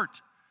best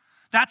effort.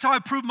 That's how I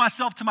prove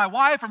myself to my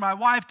wife, or my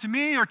wife to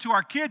me, or to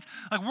our kids.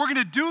 Like, we're going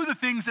to do the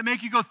things that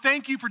make you go,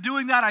 thank you for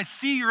doing that. I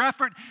see your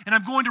effort, and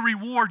I'm going to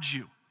reward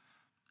you.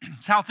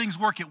 It's how things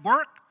work at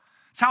work.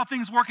 It's how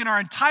things work in our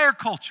entire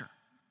culture.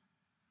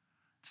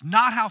 It's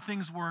not how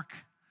things work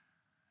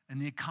in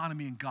the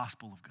economy and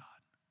gospel of God.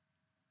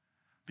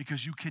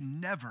 Because you can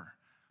never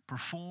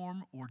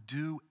perform or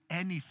do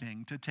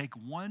anything to take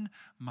one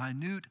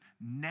minute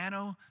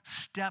nano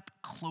step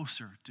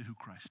closer to who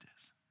Christ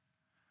is.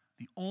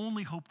 The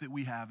only hope that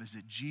we have is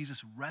that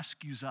Jesus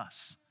rescues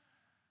us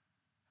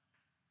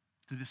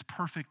through this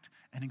perfect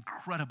and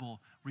incredible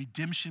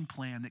redemption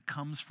plan that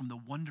comes from the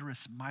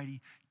wondrous,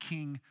 mighty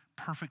King,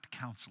 perfect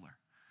counselor.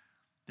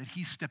 That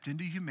he stepped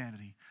into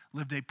humanity,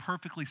 lived a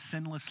perfectly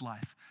sinless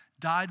life,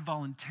 died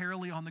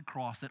voluntarily on the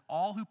cross, that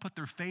all who put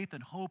their faith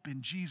and hope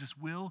in Jesus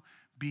will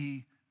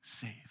be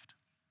saved.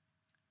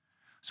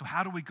 So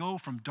how do we go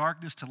from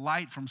darkness to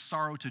light, from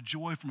sorrow to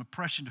joy, from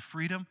oppression to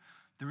freedom?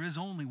 There is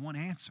only one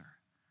answer.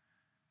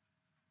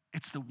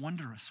 It's the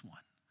wondrous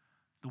one,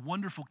 the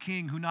wonderful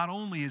King who not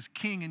only is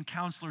king and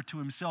counselor to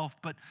himself,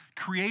 but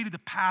created the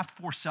path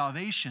for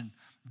salvation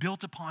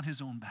built upon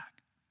his own back.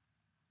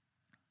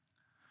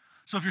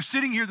 So if you're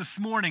sitting here this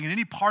morning and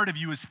any part of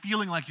you is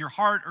feeling like your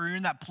heart, or you're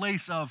in that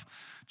place of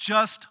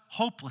just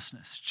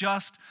hopelessness,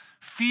 just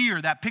fear,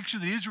 that picture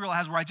that Israel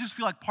has where I just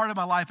feel like part of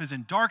my life is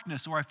in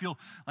darkness, or I feel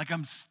like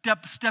I'm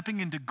stepping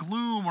into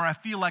gloom, or I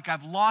feel like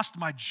I've lost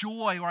my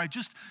joy, or I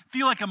just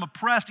feel like I'm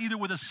oppressed either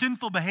with a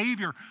sinful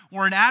behavior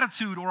or an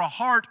attitude or a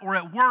heart or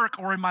at work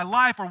or in my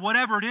life or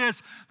whatever it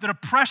is, that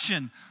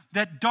oppression,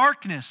 that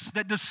darkness,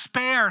 that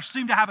despair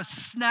seem to have a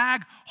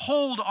snag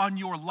hold on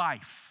your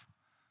life.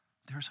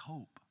 There's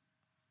hope.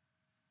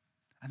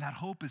 And that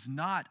hope is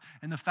not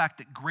in the fact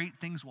that great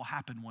things will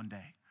happen one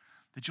day,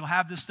 that you'll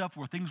have this stuff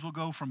where things will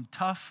go from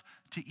tough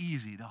to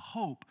easy. The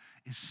hope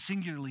is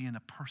singularly in the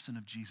person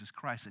of Jesus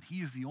Christ, that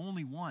he is the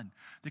only one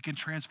that can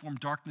transform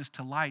darkness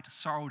to light,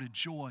 sorrow to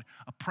joy,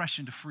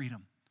 oppression to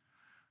freedom.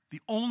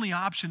 The only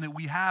option that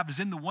we have is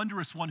in the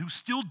wondrous one who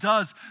still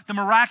does the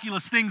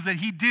miraculous things that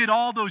he did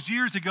all those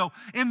years ago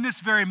in this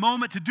very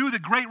moment, to do the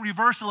great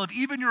reversal of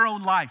even your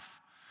own life.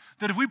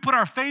 That if we put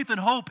our faith and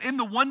hope in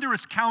the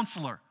wondrous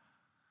counselor,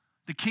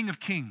 the King of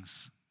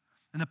Kings,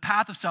 and the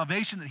path of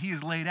salvation that he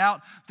has laid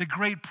out, the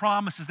great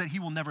promise is that he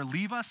will never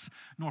leave us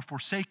nor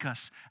forsake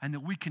us, and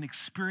that we can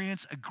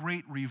experience a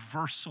great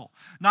reversal.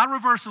 Not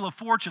reversal of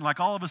fortune,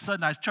 like all of a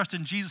sudden I trust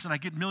in Jesus and I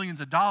get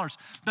millions of dollars,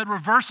 but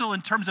reversal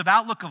in terms of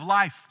outlook of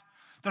life.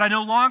 That I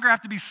no longer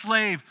have to be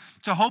slave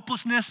to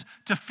hopelessness,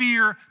 to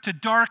fear, to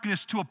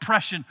darkness, to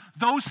oppression.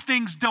 Those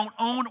things don't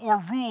own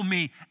or rule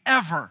me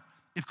ever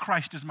if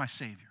Christ is my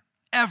Savior.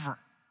 Ever.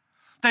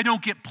 They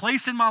don't get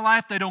place in my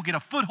life. They don't get a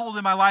foothold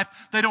in my life.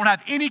 They don't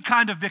have any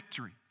kind of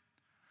victory.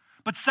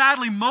 But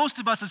sadly, most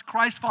of us as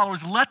Christ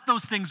followers let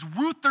those things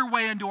root their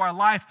way into our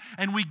life,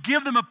 and we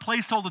give them a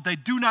placehold that they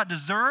do not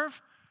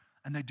deserve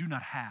and they do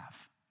not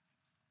have.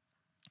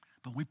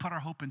 But we put our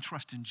hope and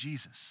trust in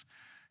Jesus.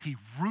 He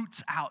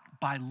roots out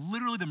by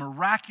literally the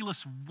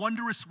miraculous,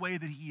 wondrous way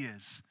that he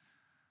is,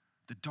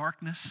 the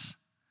darkness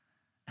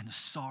and the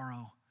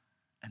sorrow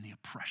and the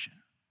oppression.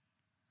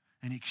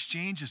 And he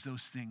exchanges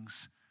those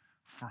things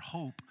for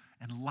hope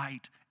and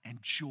light and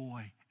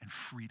joy and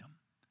freedom.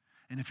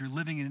 And if you're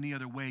living in any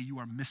other way, you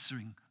are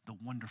missing the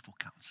wonderful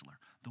counselor,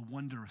 the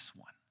wondrous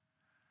one,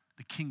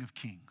 the King of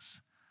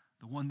Kings,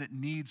 the one that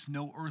needs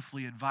no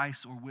earthly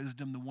advice or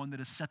wisdom, the one that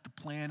has set the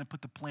plan and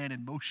put the plan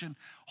in motion,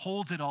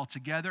 holds it all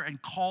together,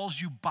 and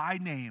calls you by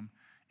name,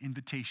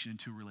 invitation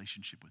into a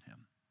relationship with him.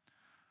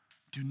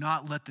 Do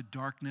not let the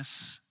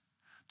darkness,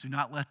 do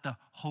not let the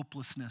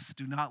hopelessness,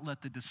 do not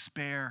let the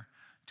despair,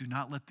 do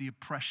not let the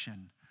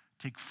oppression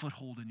take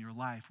foothold in your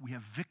life. We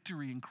have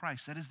victory in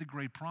Christ. That is the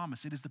great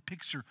promise. It is the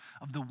picture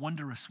of the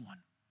wondrous one.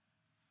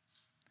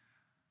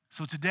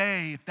 So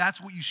today, if that's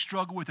what you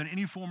struggle with in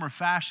any form or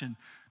fashion,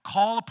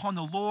 call upon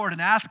the Lord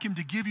and ask him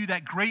to give you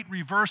that great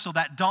reversal,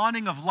 that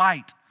dawning of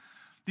light,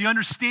 the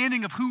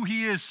understanding of who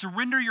he is.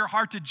 Surrender your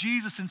heart to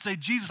Jesus and say,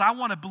 Jesus, I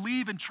want to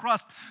believe and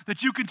trust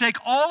that you can take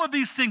all of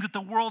these things that the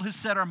world has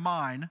said are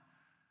mine,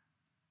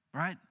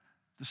 right?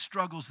 The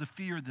struggles, the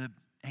fear, the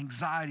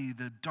anxiety,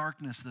 the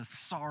darkness, the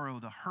sorrow,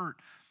 the hurt,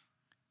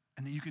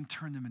 and that you can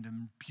turn them into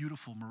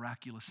beautiful,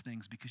 miraculous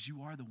things because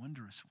you are the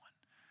wondrous one.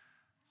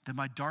 That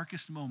my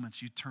darkest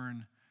moments you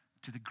turn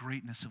to the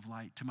greatness of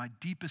light. To my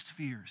deepest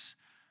fears,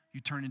 you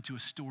turn into a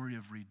story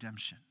of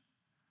redemption.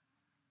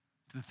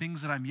 To the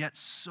things that I'm yet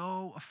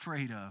so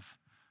afraid of,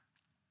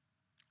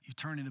 you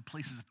turn into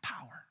places of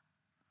power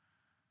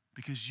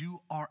because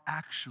you are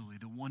actually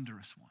the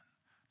wondrous one,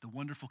 the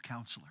wonderful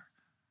counselor,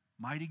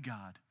 mighty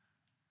God,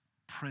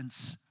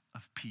 Prince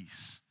of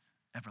Peace,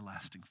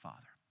 everlasting Father.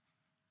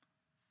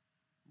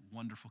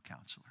 Wonderful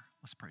counselor.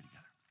 Let's pray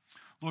together.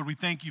 Lord, we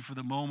thank you for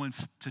the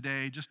moments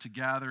today just to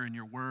gather in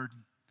your word,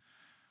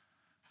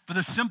 for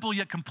the simple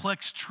yet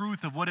complex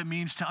truth of what it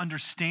means to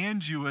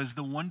understand you as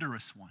the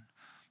wondrous one,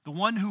 the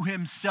one who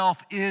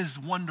himself is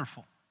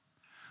wonderful,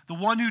 the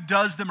one who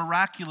does the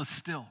miraculous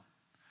still,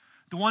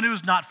 the one who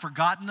has not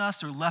forgotten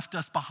us or left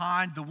us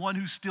behind, the one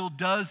who still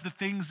does the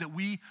things that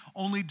we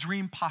only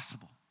dream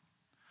possible.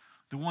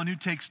 The one who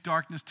takes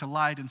darkness to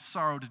light and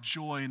sorrow to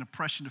joy and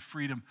oppression to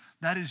freedom.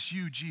 That is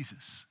you,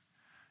 Jesus.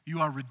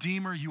 You are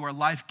Redeemer. You are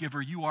Life Giver.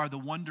 You are the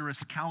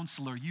wondrous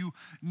Counselor. You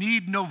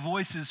need no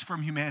voices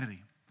from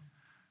humanity.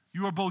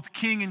 You are both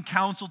King and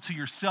counsel to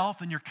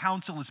yourself, and your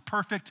counsel is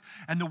perfect.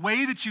 And the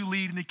way that you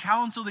lead and the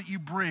counsel that you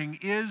bring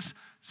is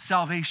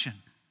salvation.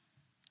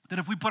 That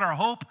if we put our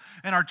hope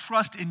and our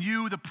trust in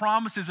you, the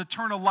promise is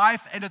eternal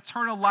life and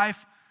eternal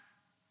life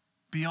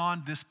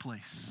beyond this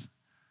place.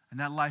 And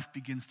that life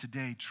begins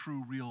today,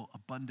 true, real,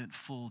 abundant,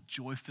 full,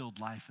 joy-filled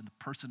life in the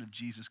person of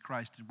Jesus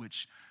Christ, in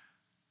which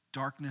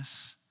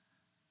darkness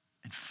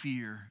and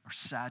fear or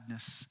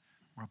sadness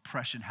or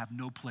oppression have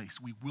no place.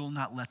 We will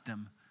not let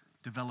them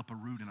develop a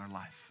root in our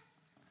life.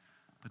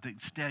 But that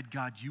instead,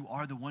 God, you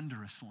are the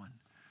wondrous one.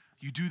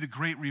 You do the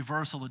great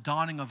reversal, the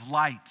dawning of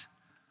light,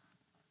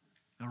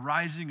 the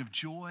rising of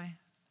joy,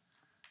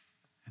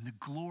 and the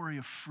glory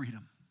of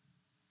freedom.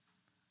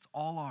 It's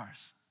all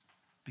ours.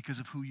 Because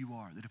of who you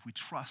are, that if we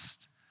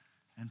trust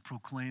and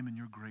proclaim in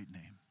your great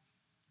name,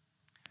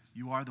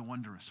 you are the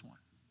wondrous one.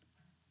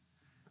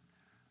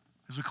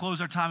 As we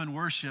close our time in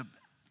worship,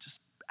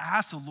 just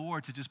ask the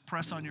Lord to just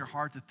press on your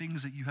heart the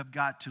things that you have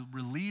got to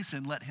release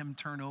and let him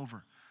turn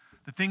over.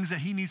 The things that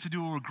he needs to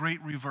do a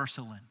great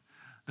reversal in.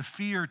 The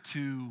fear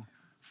to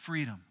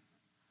freedom,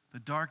 the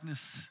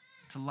darkness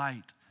to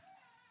light,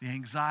 the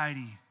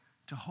anxiety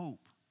to hope,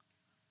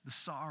 the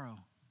sorrow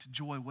to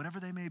joy, whatever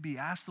they may be,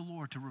 ask the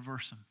Lord to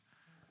reverse them.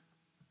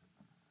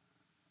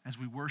 As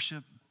we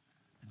worship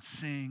and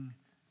sing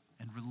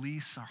and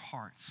release our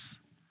hearts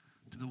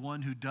to the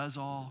one who does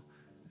all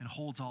and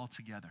holds all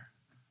together,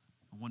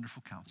 a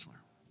wonderful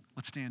counselor.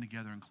 Let's stand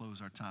together and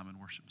close our time in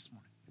worship this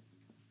morning.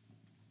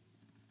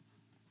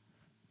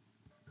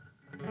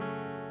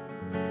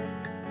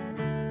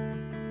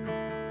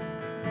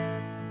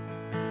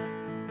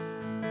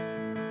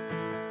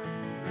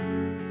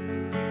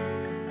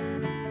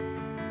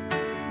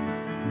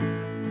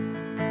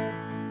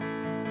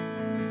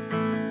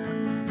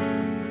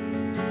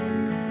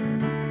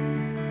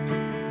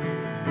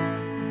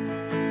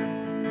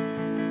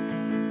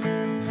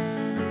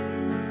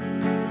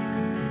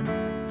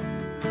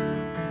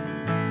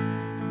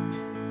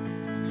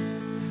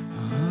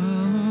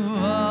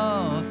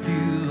 All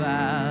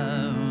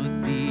throughout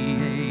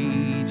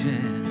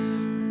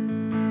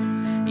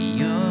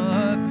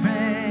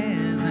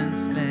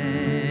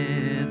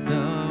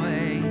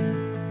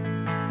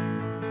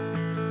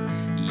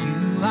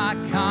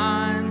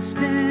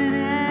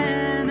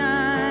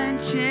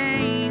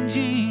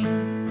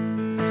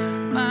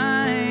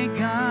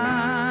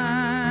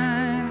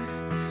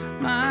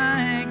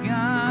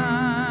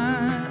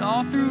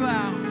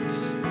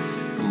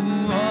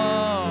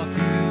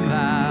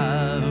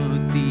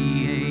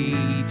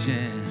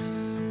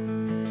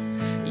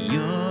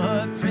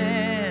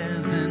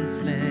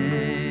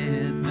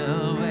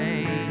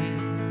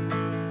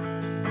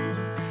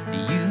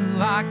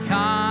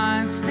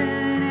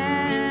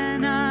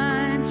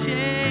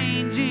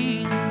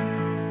unchanging.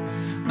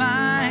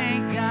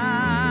 My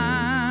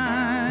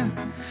God,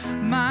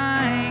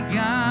 my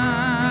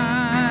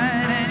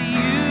God, and you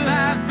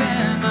have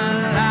been the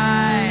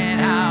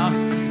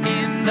lighthouse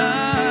in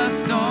the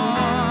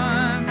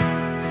storm.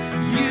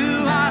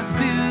 You are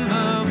still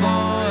the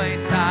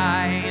voice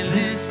I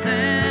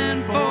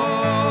listen for.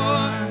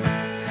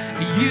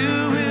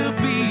 You will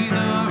be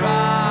the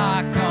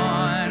rock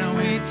on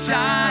which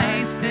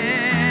I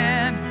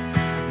stand,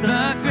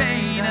 the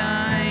great I am.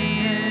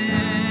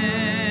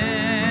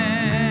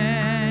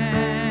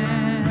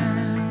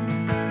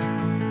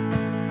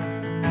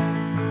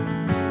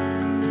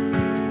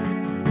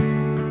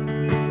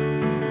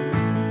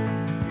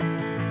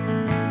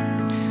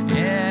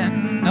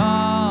 And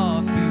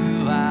all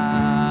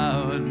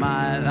throughout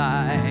my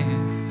life,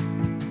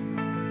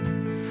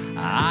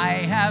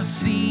 I have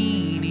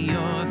seen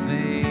your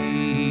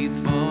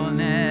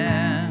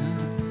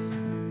faithfulness.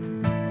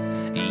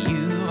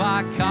 You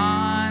are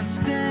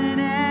constant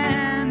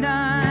and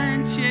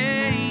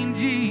unchanging.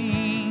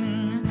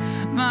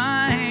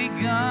 My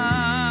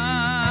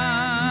God,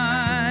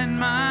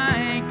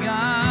 my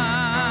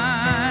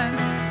God,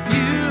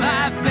 you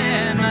have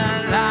been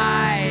the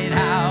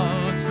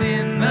lighthouse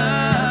in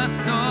the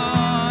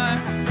storm,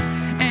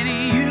 and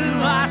you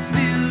are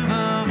still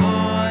the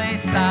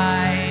voice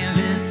I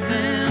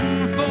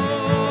listen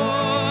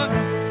for.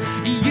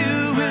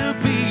 You will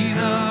be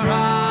the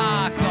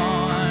rock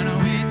on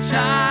which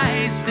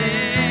I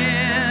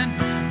stand,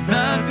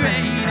 the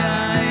great I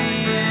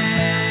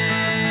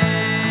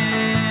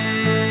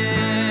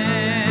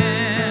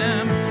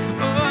am.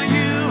 Oh,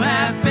 you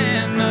have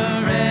been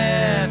the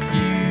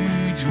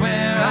refuge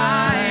where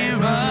I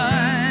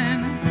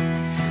run.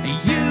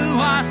 You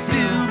are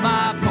still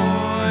my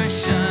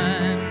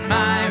portion,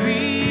 my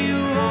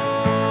reward,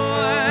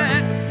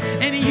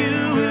 and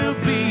you will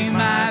be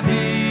my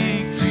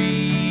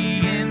victory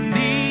in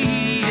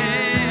the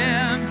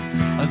end,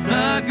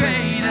 the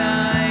great I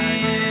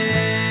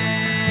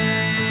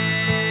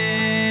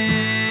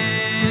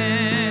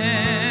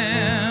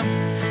am.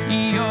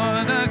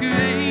 You're the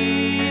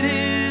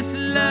greatest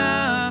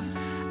love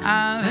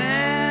I've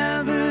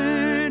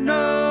ever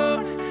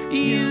known.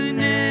 You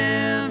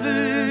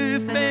never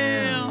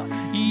fail,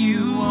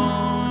 you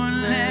won't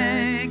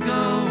let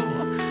go.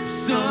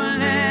 So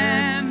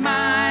let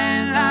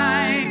my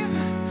life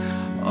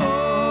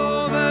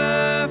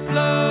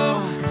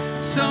overflow,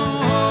 so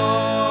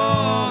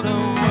all the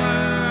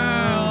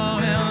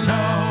world will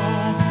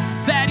know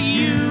that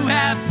you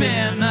have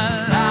been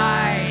the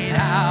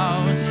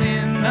lighthouse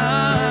in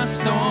the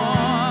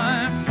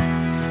storm.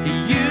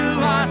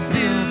 You are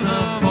still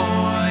the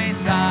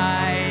voice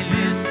I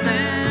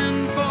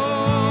listen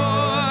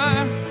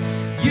for.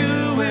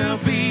 You will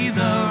be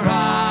the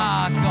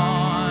rock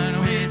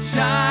on which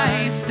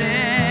I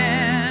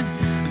stand,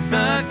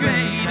 the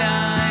great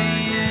I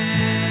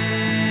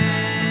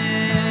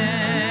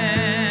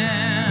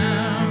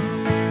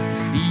am.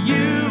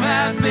 You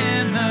have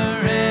been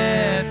the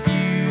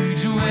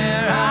refuge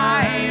where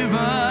I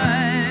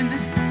run.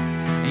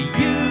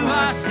 You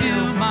are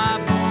still my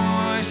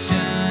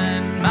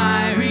portion,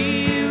 my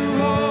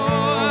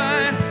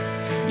reward.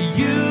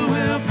 You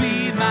will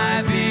be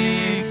my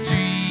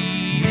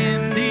victory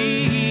in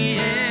the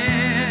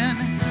end,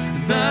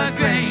 the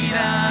great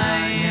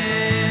I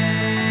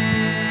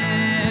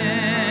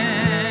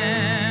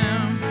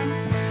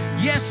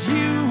am. Yes,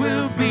 you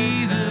will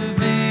be the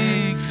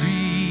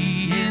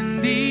victory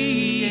in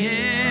the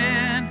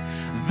end,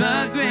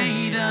 the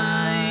great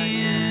I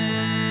am.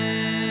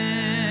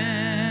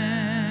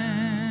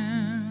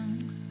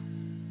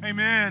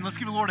 Amen. Let's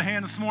give the Lord a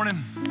hand this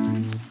morning.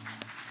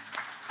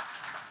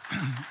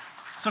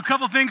 So a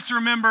couple things to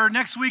remember.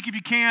 Next week, if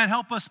you can,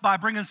 help us by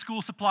bringing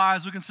school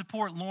supplies. We can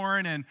support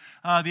Lauren and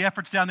the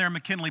efforts down there in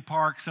McKinley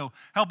Park. So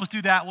help us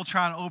do that. We'll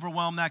try and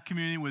overwhelm that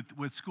community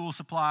with school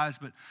supplies.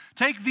 But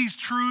take these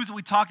truths that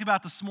we talked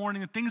about this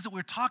morning, the things that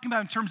we're talking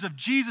about in terms of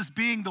Jesus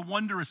being the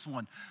wondrous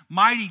one,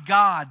 mighty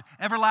God,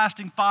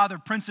 everlasting Father,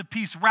 Prince of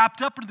Peace,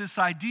 wrapped up into this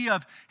idea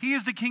of He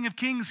is the King of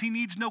Kings. He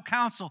needs no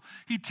counsel.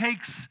 He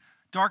takes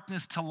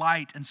darkness to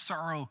light and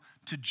sorrow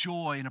to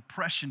joy and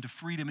oppression to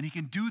freedom. And He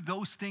can do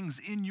those things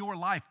in your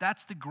life.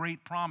 That's the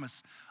great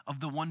promise of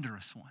the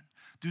wondrous one.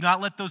 Do not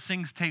let those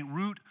things take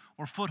root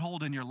or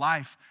foothold in your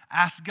life.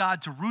 Ask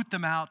God to root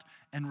them out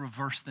and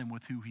reverse them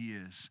with who He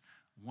is.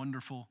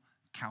 Wonderful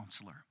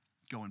Counselor.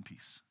 Go in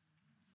peace.